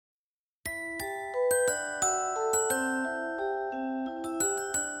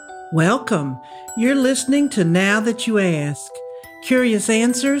Welcome. You're listening to Now That You Ask, curious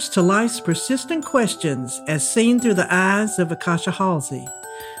answers to life's persistent questions as seen through the eyes of Akasha Halsey.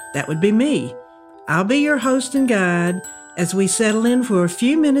 That would be me. I'll be your host and guide as we settle in for a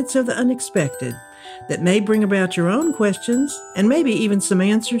few minutes of the unexpected that may bring about your own questions and maybe even some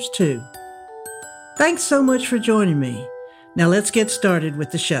answers too. Thanks so much for joining me. Now let's get started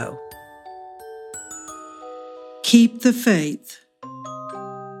with the show. Keep the faith.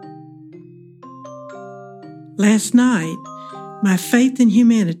 Last night, my faith in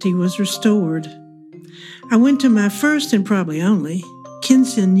humanity was restored. I went to my first and probably only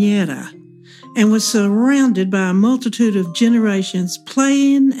quinceañera and was surrounded by a multitude of generations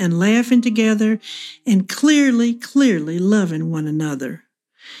playing and laughing together and clearly loving one another.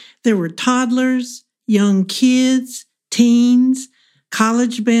 There were toddlers, young kids, teens,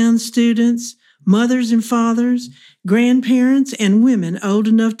 college-bound students, mothers and fathers, grandparents, and women old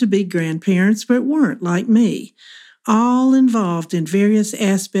enough to be grandparents but weren't like me, all involved in various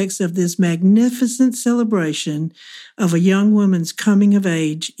aspects of this magnificent celebration of a young woman's coming of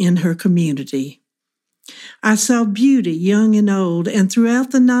age in her community. I saw beauty, young and old, and throughout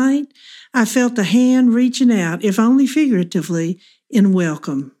the night, I felt a hand reaching out, if only figuratively, in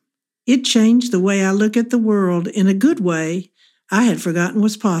welcome. It changed the way I look at the world in a good way I had forgotten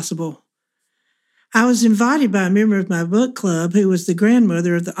was possible. I was invited by a member of my book club who was the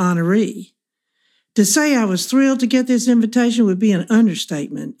grandmother of the honoree. To say I was thrilled to get this invitation would be an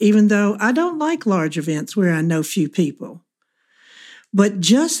understatement, even though I don't like large events where I know few people. But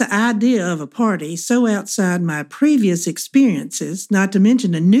just the idea of a party so outside my previous experiences, not to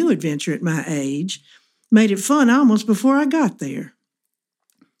mention a new adventure at my age, made it fun almost before I got there.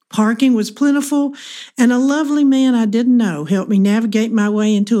 Parking was plentiful, and a lovely man I didn't know helped me navigate my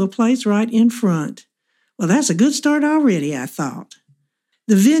way into a place right in front. Well, that's a good start already, I thought.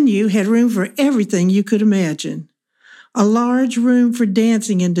 The venue had room for everything you could imagine. A large room for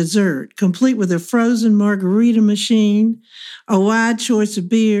dancing and dessert, complete with a frozen margarita machine, a wide choice of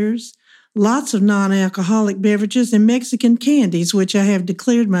beers, lots of non-alcoholic beverages, and Mexican candies, which I have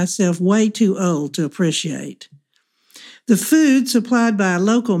declared myself way too old to appreciate. The food supplied by a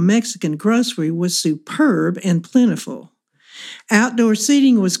local Mexican grocery was superb and plentiful. Outdoor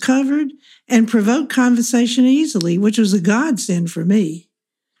seating was covered and provoked conversation easily, which was a godsend for me.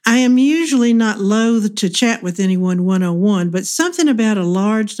 I am usually not loath to chat with anyone one-on-one, but something about a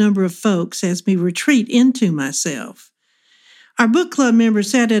large number of folks has me retreat into myself. Our book club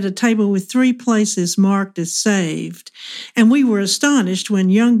members sat at a table with 3 places marked as saved, and we were astonished when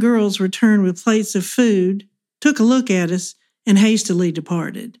young girls returned with plates of food, took a look at us, and hastily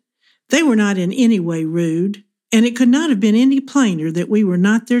departed. They were not in any way rude, and it could not have been any plainer that we were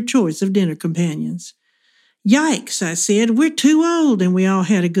not their choice of dinner companions. Yikes, I said, we're too old, and we all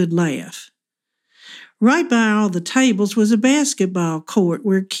had a good laugh. Right by all the tables was a basketball court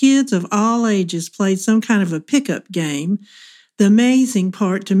where kids of all ages played some kind of a pickup game, the amazing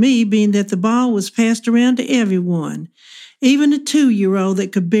part to me being that the ball was passed around to everyone, even a 2-year-old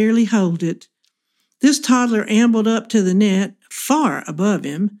that could barely hold it. This toddler ambled up to the net, far above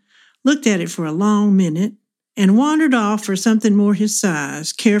him, looked at it for a long minute, and wandered off for something more his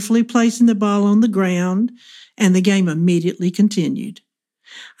size, carefully placing the ball on the ground, and the game immediately continued.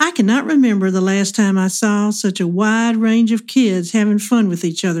 I cannot remember the last time I saw such a wide range of kids having fun with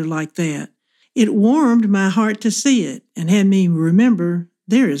each other like that. It warmed my heart to see it, and had me remember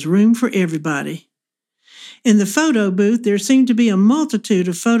there is room for everybody. In the photo booth, there seemed to be a multitude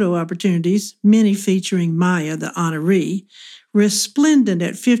of photo opportunities, many featuring Maya, the honoree, resplendent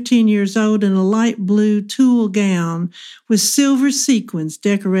at 15 years old in a light blue tulle gown with silver sequins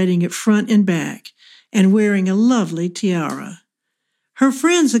decorating it front and back, and wearing a lovely tiara. Her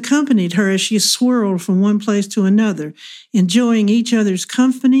friends accompanied her as she swirled from one place to another, enjoying each other's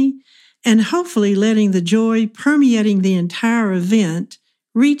company and hopefully letting the joy permeating the entire event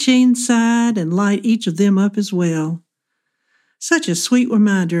reach inside and light each of them up as well. Such a sweet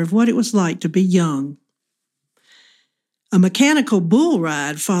reminder of what it was like to be young. A mechanical bull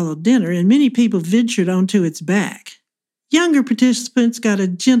ride followed dinner, and many people ventured onto its back. Younger participants got a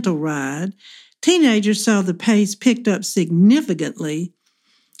gentle ride. Teenagers saw the pace picked up significantly,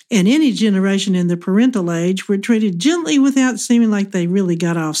 and any generation in the parental age were treated gently without seeming like they really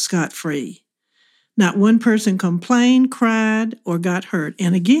got off scot-free. Not one person complained, cried, or got hurt.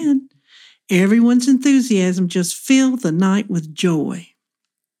 And again, everyone's enthusiasm just filled the night with joy.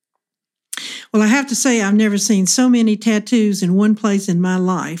 Well, I have to say I've never seen so many tattoos in one place in my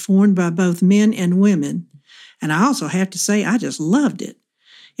life, worn by both men and women. And I also have to say I just loved it.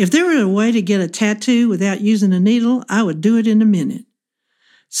 If there were a way to get a tattoo without using a needle, I would do it in a minute.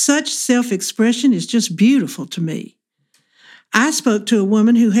 Such self-expression is just beautiful to me. I spoke to a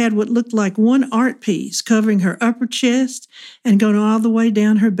woman who had what looked like one art piece covering her upper chest and going all the way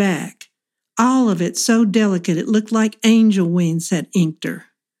down her back. All of it so delicate it looked like angel wings had inked her.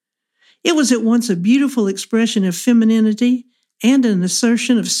 It was at once a beautiful expression of femininity and an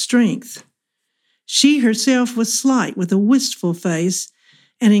assertion of strength. She herself was slight with a wistful face,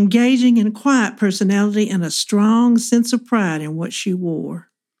 an engaging and quiet personality, and a strong sense of pride in what she wore.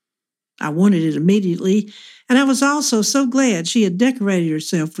 I wanted it immediately, and I was also so glad she had decorated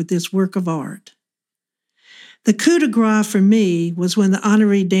herself with this work of art. The coup de grace for me was when the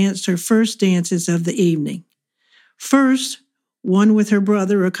honoree danced her first dances of the evening. First, one with her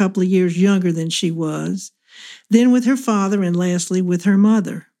brother a couple of years younger than she was, then with her father, and lastly with her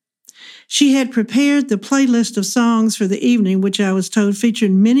mother. She had prepared the playlist of songs for the evening, which I was told featured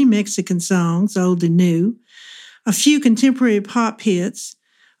many Mexican songs, old and new, a few contemporary pop hits,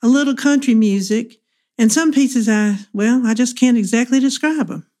 a little country music, and some pieces I just can't exactly describe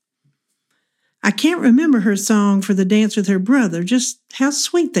them. I can't remember her song for the dance with her brother, just how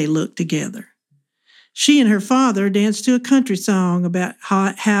sweet they looked together. She and her father danced to a country song about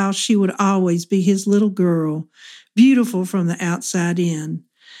how she would always be his little girl, beautiful from the outside in.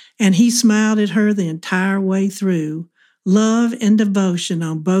 And he smiled at her the entire way through, love and devotion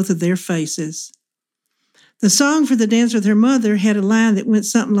on both of their faces. The song for the dance with her mother had a line that went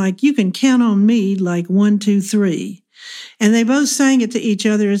something like, "You can count on me like 1, 2, 3. And they both sang it to each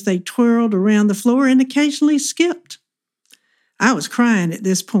other as they twirled around the floor and occasionally skipped. I was crying at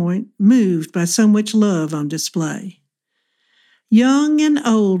this point, moved by so much love on display. Young and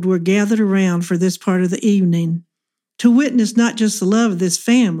old were gathered around for this part of the evening to witness not just the love of this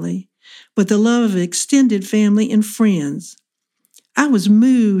family, but the love of extended family and friends. I was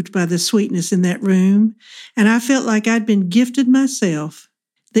moved by the sweetness in that room, and I felt like I'd been gifted myself.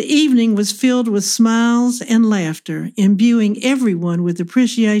 The evening was filled with smiles and laughter, imbuing everyone with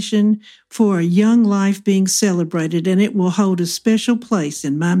appreciation for a young life being celebrated, and it will hold a special place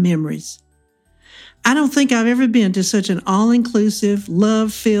in my memories. I don't think I've ever been to such an all-inclusive,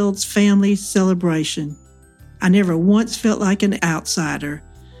 love-filled family celebration. I never once felt like an outsider.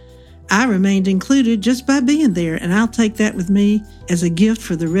 I remained included just by being there, and I'll take that with me as a gift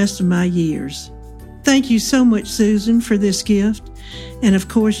for the rest of my years. Thank you so much, Susan, for this gift. And of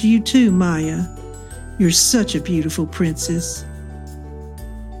course, you too, Maya. You're such a beautiful princess.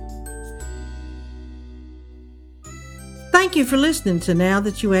 Thank you for listening to Now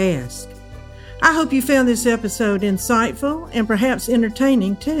That You Ask. I hope you found this episode insightful and perhaps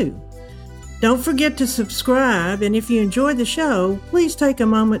entertaining too. Don't forget to subscribe, and if you enjoyed the show, please take a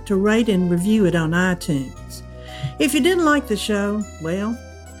moment to rate and review it on iTunes. If you didn't like the show, well,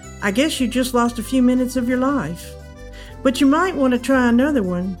 I guess you just lost a few minutes of your life. But you might want to try another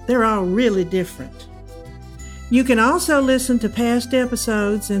one. They're all really different. You can also listen to past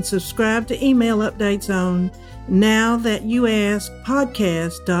episodes and subscribe to email updates on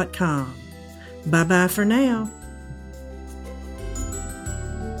nowthatyouaskpodcast.com. Bye-bye for now.